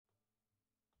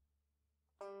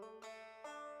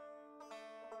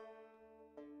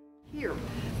Here.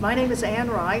 My name is Ann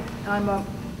Wright. I'm a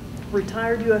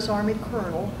retired U.S. Army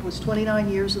colonel. I was 29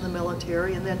 years in the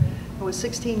military, and then I was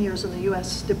 16 years in the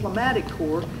U.S. Diplomatic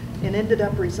Corps and ended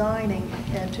up resigning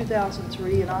in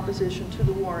 2003 in opposition to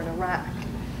the war in Iraq.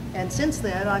 And since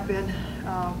then, I've been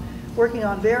working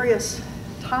on various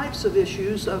types of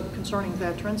issues concerning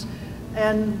veterans.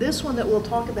 And this one that we'll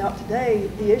talk about today,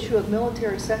 the issue of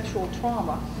military sexual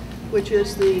trauma, which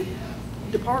is the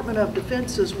Department of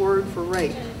Defense's word for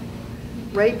rape.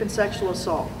 Rape and sexual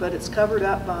assault, but it's covered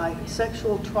up by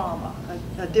sexual trauma,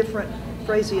 a different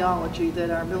phraseology that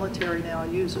our military now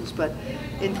uses. But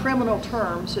in criminal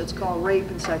terms, it's called rape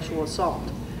and sexual assault.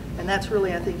 And that's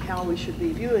really, I think, how we should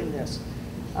be viewing this.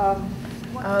 The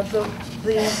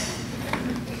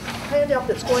handout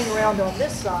that's going around on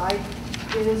this side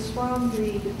is from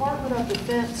the Department of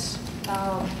Defense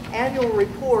annual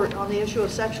report on the issue of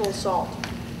sexual assault.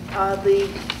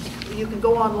 You can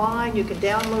go online, you can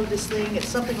download this thing. It's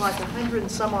something like 100 and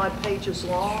some odd pages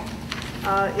long.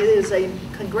 It is a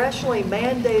congressionally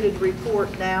mandated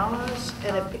report now,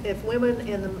 and if women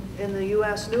in the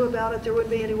U.S. knew about it, there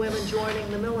wouldn't be any women joining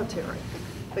the military.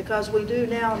 Because we do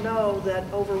now know that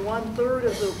over 1/3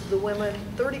 of the women,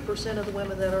 30% of the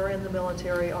women that are in the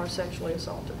military are sexually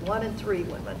assaulted. 1 in 3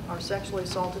 women are sexually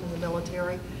assaulted in the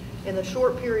military in the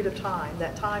short period of time,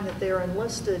 that time that they're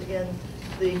enlisted in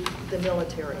the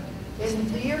military.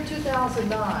 In the year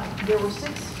 2009, there were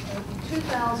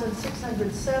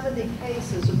 2,670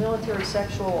 cases of military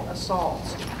sexual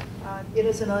assaults. It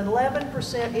is an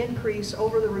 11% increase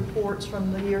over the reports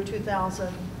from the year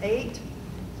 2008.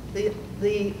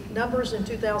 The numbers in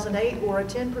 2008 were a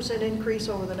 10% increase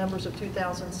over the numbers of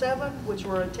 2007, which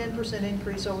were a 10%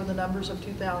 increase over the numbers of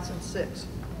 2006.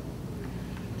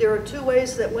 There are 2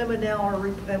 ways that women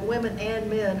women and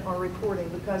men are reporting,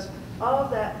 because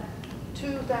of that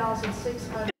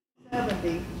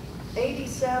 2,670,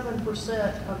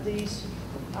 87% of these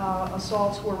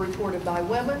assaults were reported by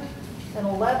women and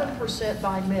 11%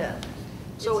 by men.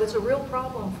 So it's a real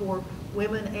problem for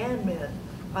women and men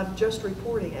of just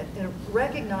reporting it. And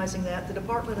recognizing that, the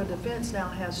Department of Defense now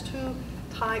has 2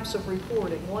 types of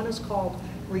reporting. One is called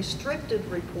restricted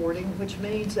reporting, which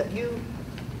means that you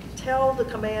tell the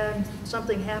command,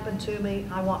 something happened to me,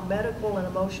 I want medical and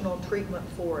emotional treatment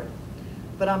for it.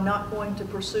 But I'm not going to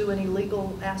pursue any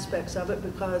legal aspects of it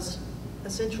because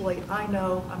essentially I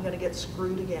know I'm going to get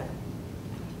screwed again.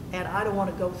 And I don't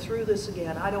want to go through this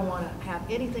again. I don't want to have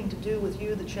anything to do with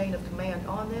you, the chain of command,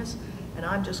 on this. And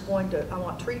I'm just I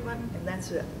want treatment, and that's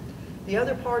it. The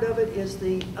other part of it is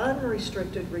the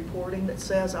unrestricted reporting that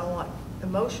says I want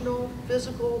emotional,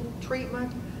 physical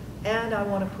treatment, and I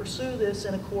want to pursue this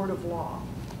in a court of law.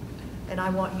 And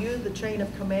I want you, the chain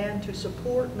of command, to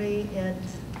support me in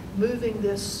moving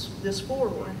this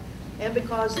forward. And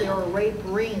because there are rape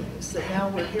rings that now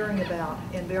we're hearing about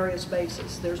in various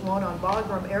bases. There's one on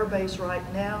Bagram Air Base right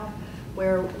now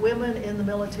where women in the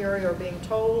military are being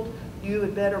told you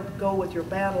had better go with your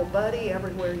battle buddy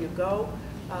everywhere you go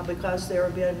because there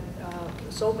have been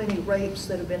so many rapes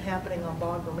that have been happening on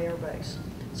Bagram Air Base,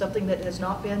 something that has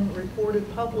not been reported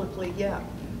publicly yet.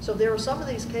 So there are some of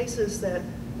these cases that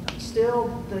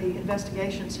still the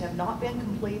investigations have not been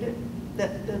completed,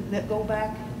 that go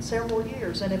back several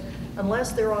years. And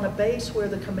unless they're on a base where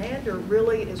the commander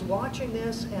really is watching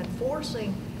this and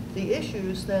forcing the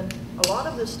issues, then a lot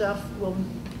of this stuff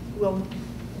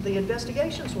the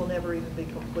investigations will never even be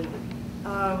completed.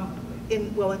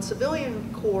 In civilian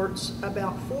courts,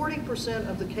 about 40%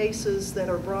 of the cases that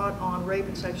are brought on rape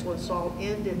and sexual assault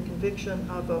end in conviction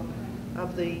of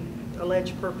the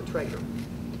alleged perpetrator.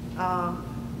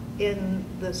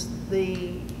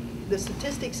 The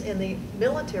statistics in the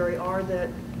military are that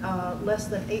less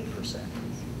than 8%.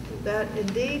 That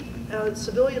indeed, a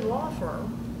civilian law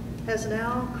firm has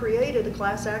now created a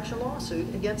class action lawsuit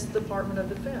against the Department of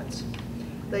Defense.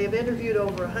 They have interviewed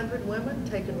over 100 women,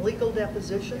 taken legal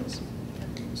depositions.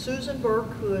 Susan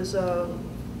Burke, who is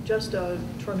just a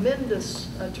tremendous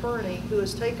attorney who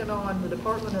has taken on the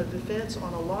Department of Defense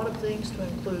on a lot of things, to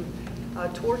include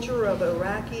torture of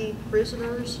Iraqi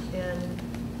prisoners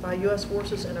by U.S.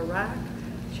 forces in Iraq.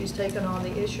 She's taken on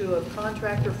the issue of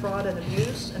contractor fraud and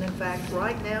abuse, and in fact,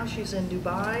 right now she's in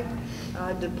Dubai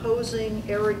deposing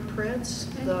Eric Prince,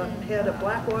 the head of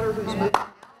Blackwater, who's moved.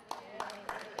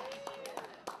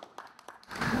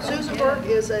 Susan Burke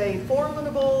is a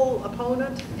formidable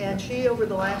opponent, and she, over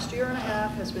the last year and a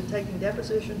half, has been taking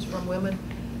depositions from women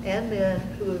and men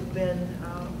who have been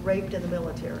raped in the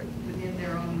military. Within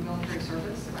their own military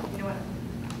service? You know what?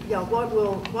 Yeah,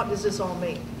 what does this all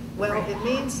mean? Well, it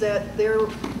means that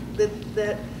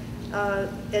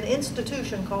an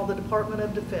institution called the Department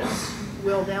of Defense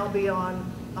will now be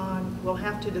will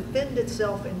have to defend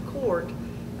itself in court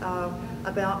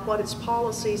about what its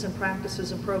policies and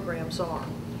practices and programs are.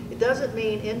 It doesn't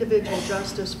mean individual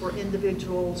justice for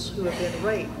individuals who have been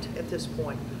raped at this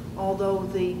point, although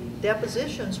the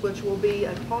depositions, which will be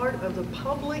a part of the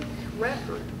public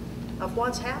record of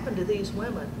what's happened to these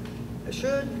women,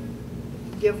 should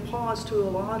give pause to a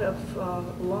lot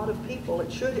of people.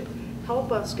 It should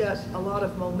help us get a lot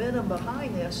of momentum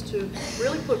behind this to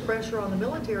really put pressure on the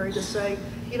military to say,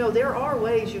 you know, there are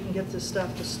ways you can get this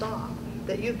stuff to stop,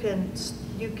 that you can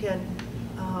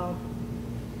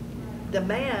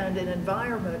demand an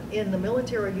environment in the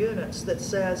military units that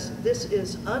says this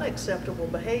is unacceptable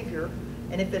behavior,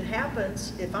 and if it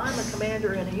happens, if I'm a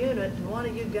commander in a unit and one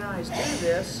of you guys do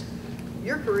this,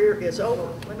 your career is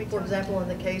over. Let me, for example, in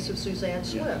the case of Suzanne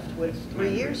Swift, which 3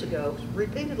 years ago,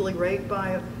 repeatedly raped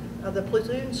by the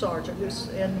platoon sergeant who's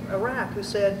in Iraq, who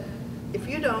said, if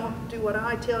you don't do what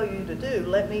I tell you to do,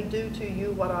 let me do to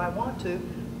you what I want to,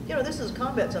 you know, this is a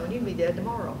combat zone, you can be dead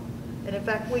tomorrow. And in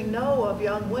fact, we know of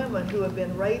young women who have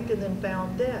been raped and then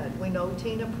found dead. We know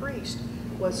Tina Priest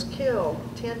was killed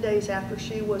 10 days after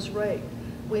she was raped.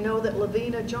 We know that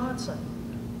Lavina Johnson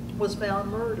was found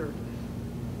murdered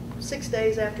 6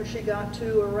 days after she got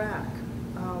to Iraq.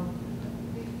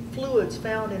 Fluids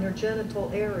found in her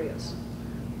genital areas.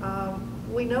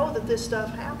 We know that this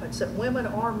stuff happens, that women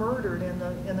are murdered in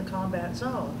the combat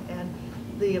zone, and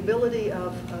the ability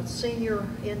of a senior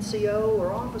NCO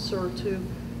or officer to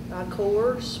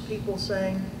coerce people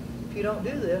saying, if you don't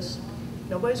do this,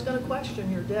 nobody's going to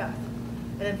question your death.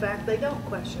 And in fact, they don't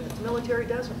question it. The military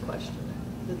doesn't question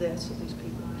the deaths of these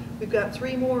people. We've got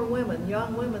 3 more women,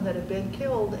 young women, that have been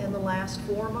killed in the last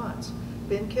 4 months.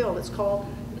 Been killed. It's called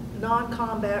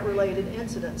non-combat related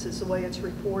incidents, is the way it's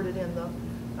reported in the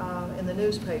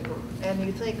newspaper. And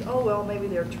you think, oh well, maybe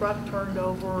their truck turned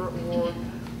over, or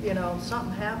you know,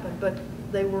 something happened, but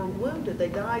they were wounded. They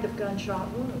died of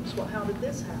gunshot wounds. Well, how did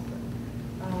this happen?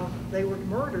 They were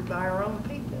murdered by our own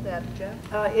people. That, Jeff?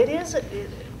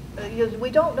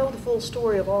 We don't know the full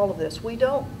story of all of this. We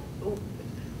know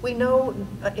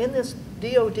in this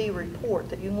DOD report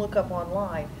that you can look up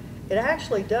online, it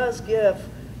actually does give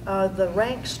the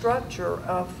rank structure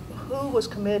of who was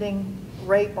committing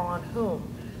rape on whom.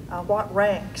 What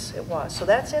ranks it was. So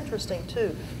that's interesting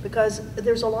too, because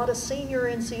there's a lot of senior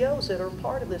NCOs that are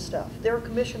part of this stuff. There are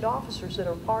commissioned officers that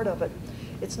are part of it.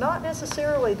 It's not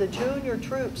necessarily the junior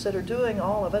troops that are doing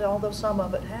all of it, although some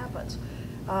of it happens.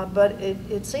 But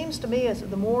it seems to me, as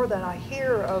the more that I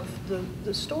hear of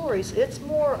the stories, it's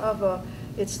more of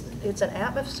it's an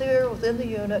atmosphere within the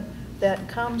unit that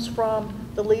comes from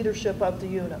the leadership of the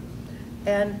unit.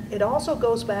 And it also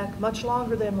goes back much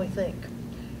longer than we think.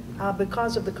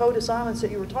 Because of the code of silence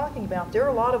that you were talking about, there are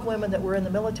a lot of women that were in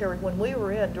the military when we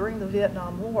were in during the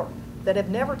Vietnam War that have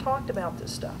never talked about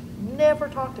this stuff, never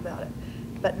talked about it.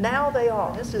 But now they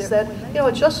are. This is that, you know,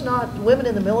 it's just not women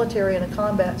in the military in a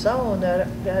combat zone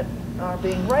that are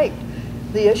being raped.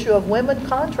 The issue of women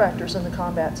contractors in the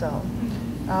combat zone.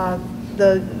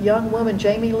 The young woman,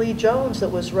 Jamie Lee Jones, that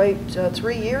was raped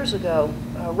 3 years ago,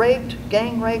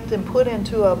 gang raped, and put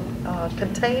into a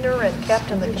container and kept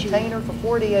in the container for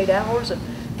 48 hours. And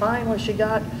finally she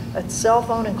got a cell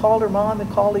phone and called her mom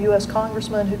and called a U.S.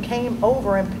 congressman who came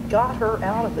over and got her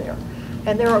out of there.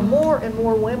 And there are more and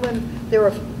more women. There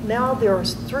are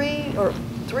 3 or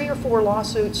 4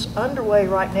 lawsuits underway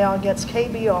right now against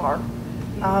KBR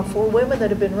for women that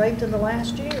have been raped in the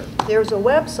last year. There's a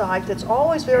website that's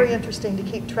always very interesting to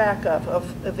keep track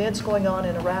of events going on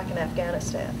in Iraq and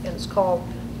Afghanistan, and it's called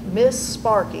Miss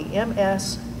Sparky, MSSPARKY.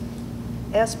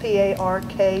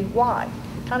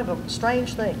 Kind of a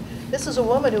strange thing. This is a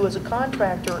woman who was a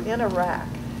contractor in Iraq.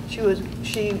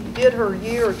 She did her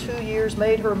year or 2 years,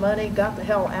 made her money, got the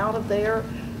hell out of there,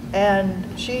 and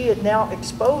she now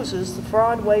exposes the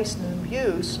fraud, waste, and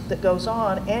abuse that goes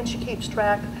on, and she keeps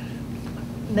track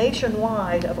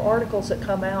nationwide of articles that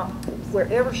come out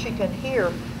wherever she can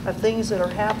hear of things that are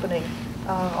happening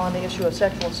on the issue of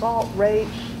sexual assault, rape,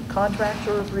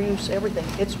 contractor abuse, everything.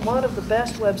 It's one of the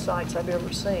best websites I've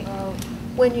ever seen.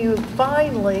 When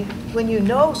you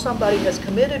know somebody has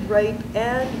committed rape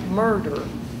and murder,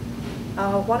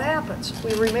 what happens?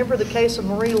 We remember the case of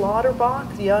Marie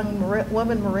Lauterbach, the young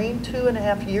woman Marine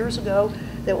 2.5 years ago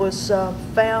that was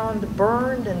found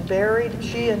burned and buried,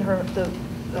 she and the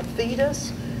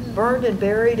fetus, burned and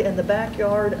buried in the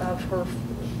backyard of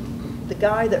the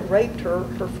guy that raped her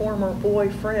former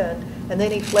boyfriend, and then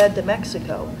he fled to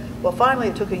Mexico. Well, finally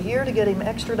it took a year to get him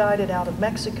extradited out of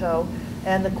Mexico,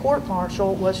 and the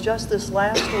court-martial was just this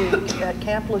last week at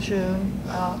Camp Lejeune,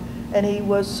 and he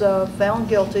was found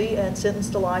guilty and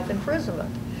sentenced to life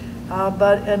imprisonment.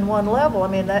 But in one level, I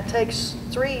mean, that takes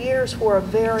 3 years for a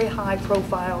very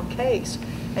high-profile case.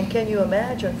 And can you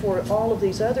imagine for all of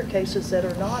these other cases that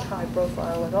are not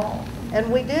high-profile at all?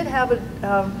 And we did have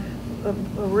a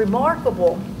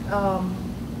remarkable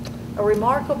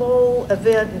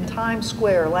event in Times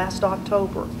Square last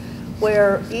October,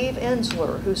 where Eve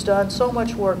Ensler, who's done so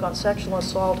much work on sexual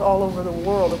assault all over the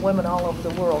world, and women all over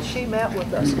the world, she met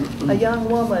with us. A young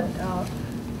woman,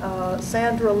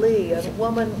 Sandra Lee, a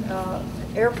woman,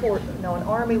 an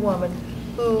Army woman,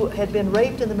 who had been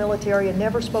raped in the military and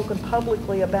never spoken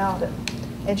publicly about it.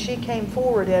 And she came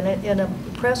forward in a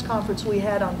press conference we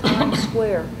had on Times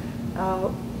Square,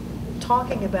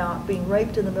 talking about being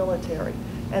raped in the military.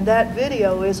 And that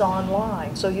video is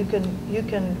online, so you can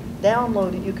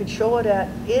download it. You can show it at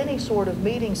any sort of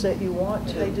meetings that you want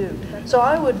to. They do. So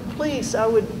I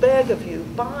would beg of you,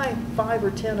 buy 5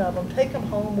 or 10 of them, take them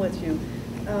home with you,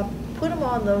 put them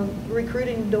on the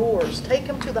recruiting doors, take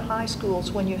them to the high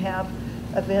schools when you have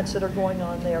events that are going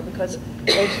on there, because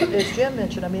as Jim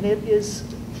mentioned, I mean,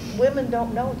 women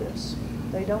don't know this.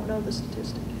 They don't know the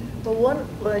statistic.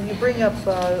 But you bring up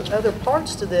other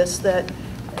parts to this, that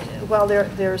while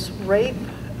there's rape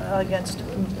against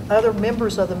other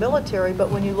members of the military, but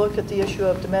when you look at the issue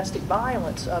of domestic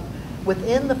violence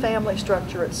within the family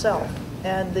structure itself,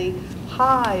 and the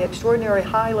extraordinary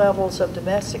high levels of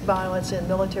domestic violence in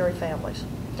military families.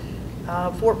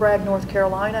 Fort Bragg, North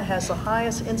Carolina has the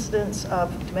highest incidence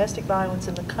of domestic violence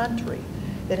in the country.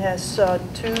 It has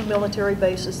 2 military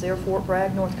bases there, Fort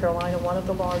Bragg, North Carolina, one of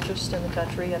the largest in the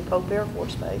country, and Pope Air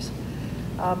Force Base.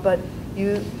 But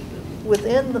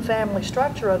within the family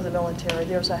structure of the military,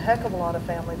 there's a heck of a lot of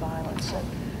family violence.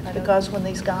 Because when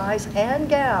these guys and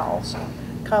gals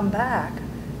come back,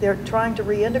 they're trying to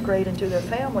reintegrate into their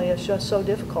family. It's just so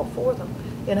difficult for them.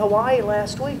 In Hawaii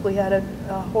last week, we had a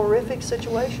horrific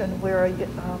situation where a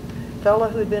fellow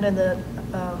who had been in the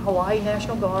Hawaii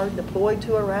National Guard, deployed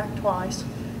to Iraq twice,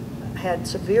 had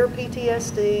severe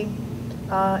PTSD.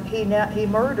 He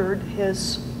murdered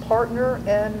his partner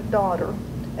and daughter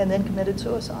and then committed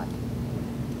suicide.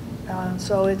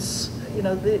 So it's,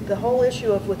 the whole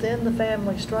issue of within the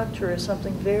family structure is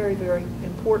something very, very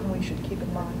important we should keep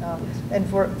in mind. And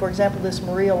for example, this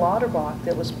Maria Lauterbach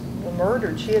that was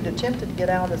murdered, she had attempted to get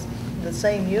out of the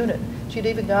same unit. She'd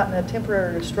even gotten a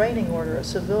temporary restraining order, a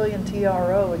civilian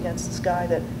TRO, against this guy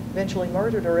that eventually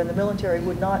murdered her, and the military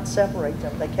would not separate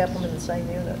them. They kept them in the same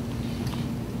unit.